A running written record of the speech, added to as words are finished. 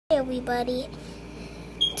Hey everybody,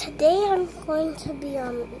 today I'm going to be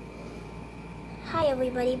hi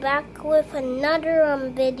everybody, back with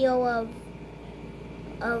another video of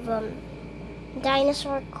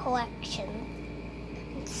dinosaur collection.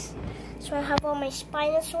 So I have all my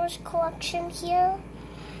Spinosaurus collection here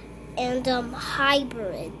and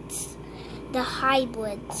hybrids, the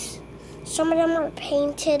hybrids. Some of them are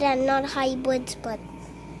painted and not hybrids, but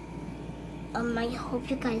I hope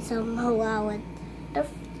you guys allow it. The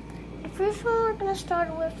first one we're gonna start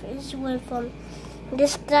with is with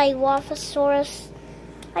this Dilophosaurus.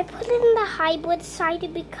 I put it in the hybrid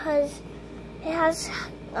side because it has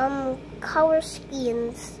color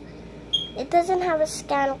schemes. It doesn't have a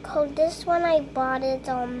scan code. This one I bought it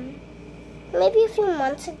maybe a few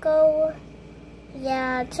months ago.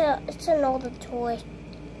 Yeah, it's an older toy.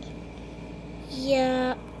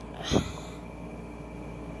 Yeah.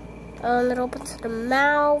 It opens the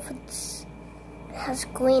mouth. It has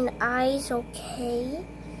green eyes. Okay,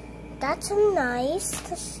 that's nice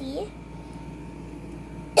to see.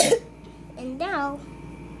 And now,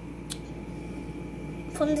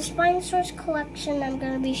 from the Spinosaurus collection, I'm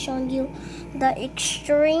going to be showing you the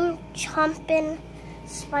extreme chomping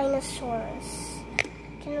Spinosaurus.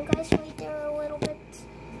 Can you guys wait there a little bit?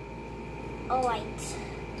 Alright.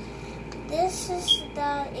 This is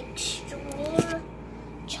the extreme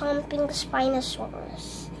chomping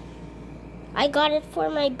Spinosaurus. I got it for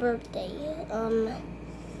my birthday.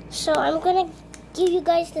 So I'm going to give you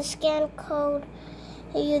guys the scan code.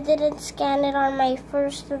 If you didn't scan it on my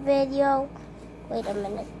first video, wait a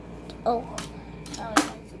minute. Oh, sorry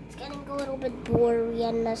guys, it's getting a little bit blurry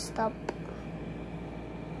and messed up.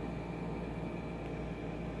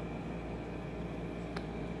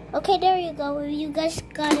 Okay, there you go. You guys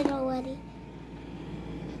got it already.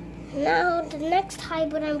 Now, the next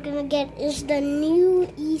hybrid I'm gonna get is the new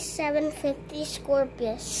E750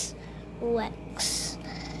 Scorpius Rex.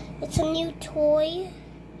 It's a new toy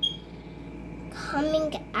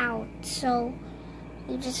coming out, so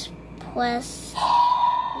you just press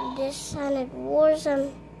this and it roars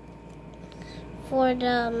on for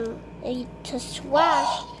the to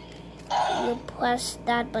swash. You press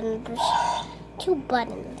that button. There's two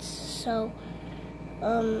buttons, so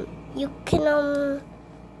you can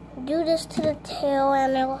do this to the tail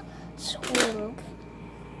and it'll swing.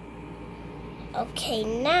 Okay,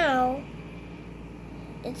 now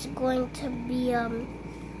it's going to be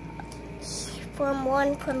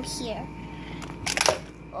from here.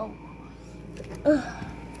 Oh,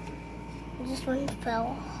 this one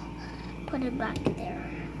fell. Put it back there.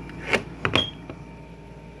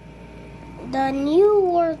 The new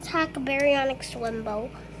War Attack Baryonyx Swimbo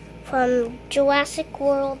from Jurassic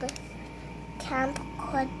World Camp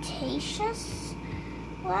Cretaceous,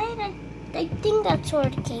 right? I think that's where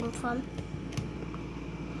it came from.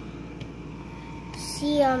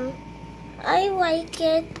 See, I like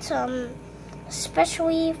it,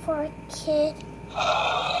 especially for a kid.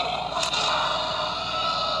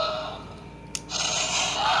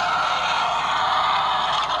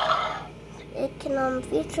 It can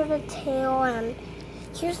feature the tail, and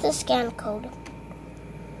here's the scan code.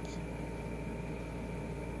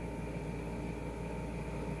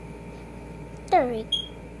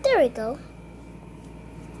 There we go.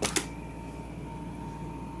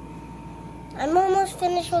 I'm almost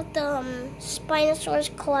finished with the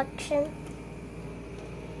Spinosaurus collection.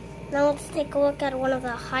 Now let's take a look at one of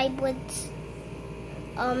the hybrids.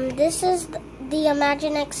 This is the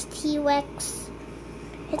Imaginext T-Rex.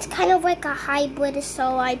 It's kind of like a hybrid,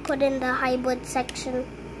 so I put in the hybrid section.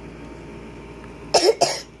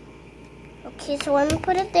 Okay, so I'm gonna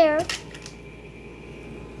put it there.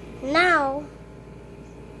 Now,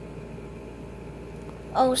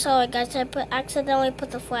 oh, sorry guys, I accidentally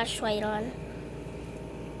put the flashlight on.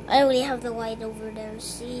 I already have the light over there,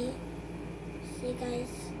 see guys?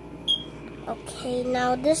 Okay,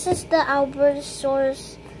 now this is the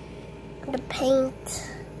Albertosaurus, the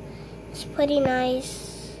paint. It's pretty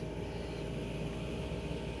nice.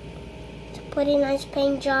 It's a pretty nice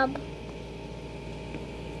paint job.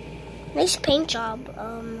 Nice paint job.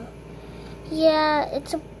 Yeah,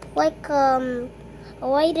 it's like a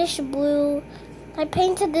whitish blue. I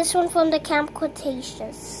painted this one from the Camp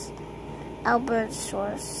Cretaceous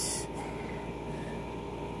Albertosaurus.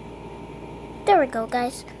 There we go,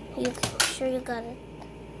 guys. Sure you got it.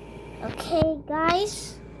 Okay,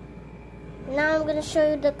 guys. Now I'm gonna show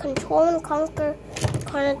you the Control and Conquer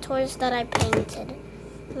Carnotaurs that I painted.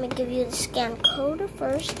 Let me give you the scan code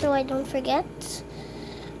first, so I don't forget.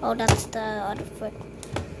 Oh, that's the other foot.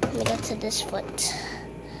 Let me get to this foot.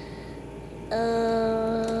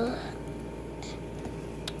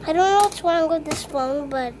 I don't know what's wrong with this phone,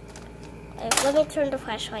 but let me turn the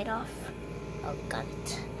flashlight off. Oh, got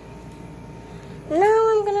it. Now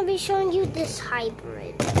I'm gonna be showing you this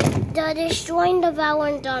hybrid. The Destroying Devour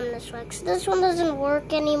and Dominus Rex. This one doesn't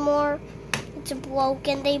work anymore. It's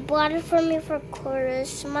broken. They bought it for me for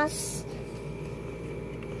Christmas.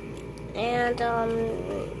 And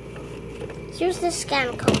here's the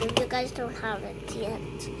scan code if you guys don't have it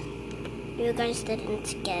yet. You guys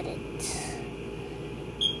didn't get it.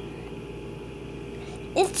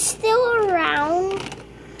 It's still around,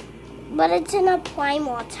 but it's in a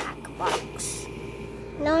Primal Attack box.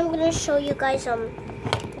 Now I'm gonna show you guys the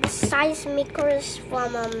Seismicers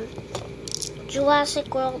from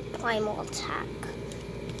Jurassic World Primal Attack.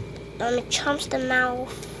 It chomps the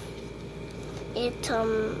mouth. It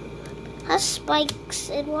has spikes.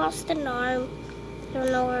 It lost an arm. I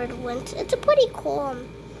don't know where it went. It's a pretty cool.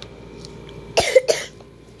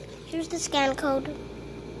 Here's the scan code.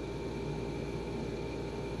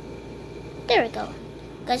 There we go.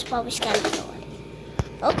 You guys probably scanned it already.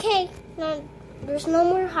 Okay, now there's no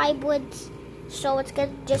more hybrids, so let's get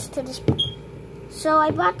just to this. So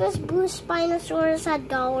I bought this blue Spinosaurus at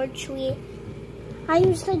Dollar Tree. I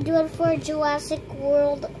used to do it for Jurassic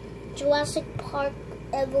Park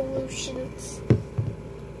Evolutions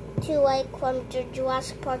to the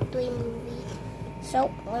Jurassic Park 3 movie.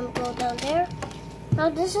 So let me go down there. Now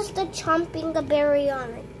this is the chomping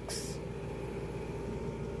baryonyx.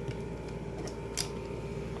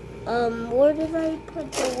 Where did I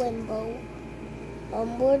put the Wimbo?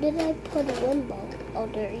 Where did I put the Wimbo? Oh,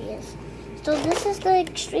 there he is. So this is the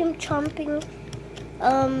extreme chomping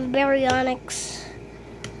baryonyx.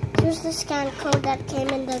 Here's the scan code that came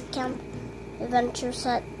in the Camp Adventure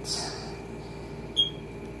set.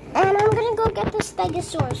 And I'm gonna go get the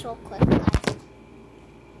Stegosaurus real quick, guys.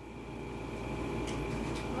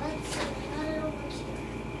 Let's see, I got it over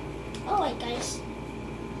here. Alright, guys.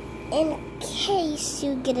 In case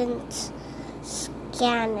you didn't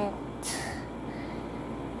scan it.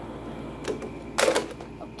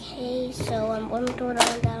 Okay, so I'm going to throw it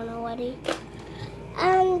all down already.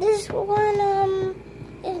 And this one,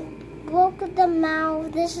 it broke the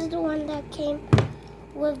mouth. This is the one that came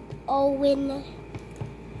with Owen.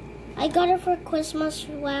 I got it for Christmas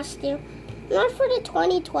last year. Not for the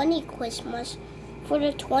 2020 Christmas, for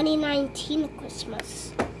the 2019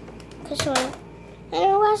 Christmas. And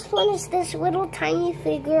the last one is this little tiny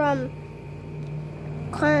figure,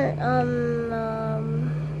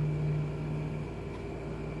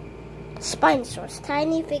 Spinosaurus.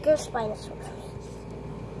 Tiny figure Spinosaurus.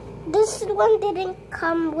 This one didn't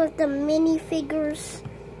come with the mini figures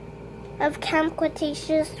of Camp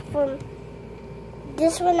Cretaceous. From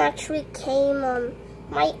this one actually came.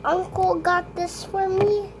 My uncle got this for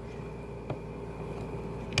me.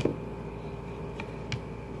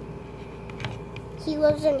 He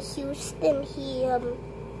lives in Houston. He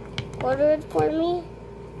ordered it for me.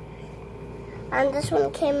 And this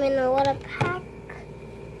one came in a little pack.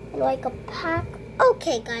 Like a pack.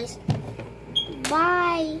 Okay, guys.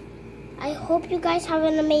 Bye. I hope you guys have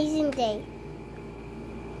an amazing day.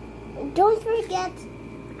 Don't forget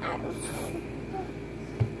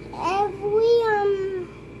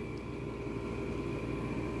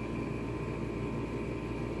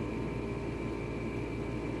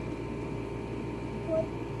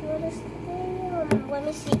what is today? Let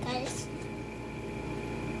me see, guys.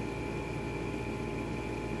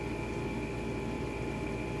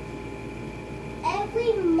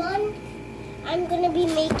 Every month, I'm going to be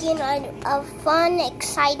making a fun,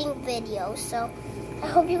 exciting video. So, I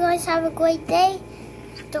hope you guys have a great day.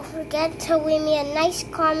 Don't forget to leave me a nice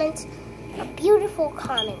comment, a beautiful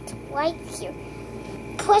comment right here.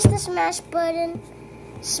 Press the smash button,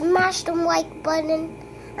 smash the like button,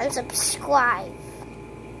 and subscribe.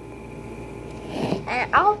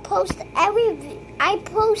 And I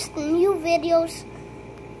post new videos.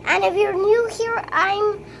 And if you're new here,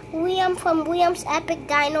 I'm Liam from Liam's Epic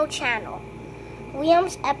Dino channel.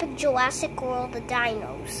 Liam's Epic Jurassic World, the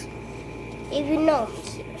dinos. If you know me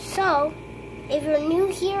here. So, if you're new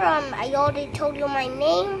here, I already told you my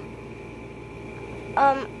name.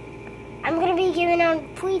 I'm gonna be giving out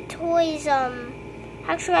free toys.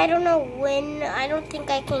 Actually, I don't know when. I don't think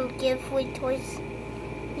I can give free toys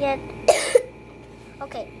yet.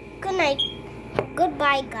 Okay, good night.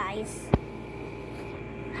 Goodbye, guys.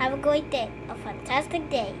 Have a great day. A fantastic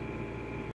day.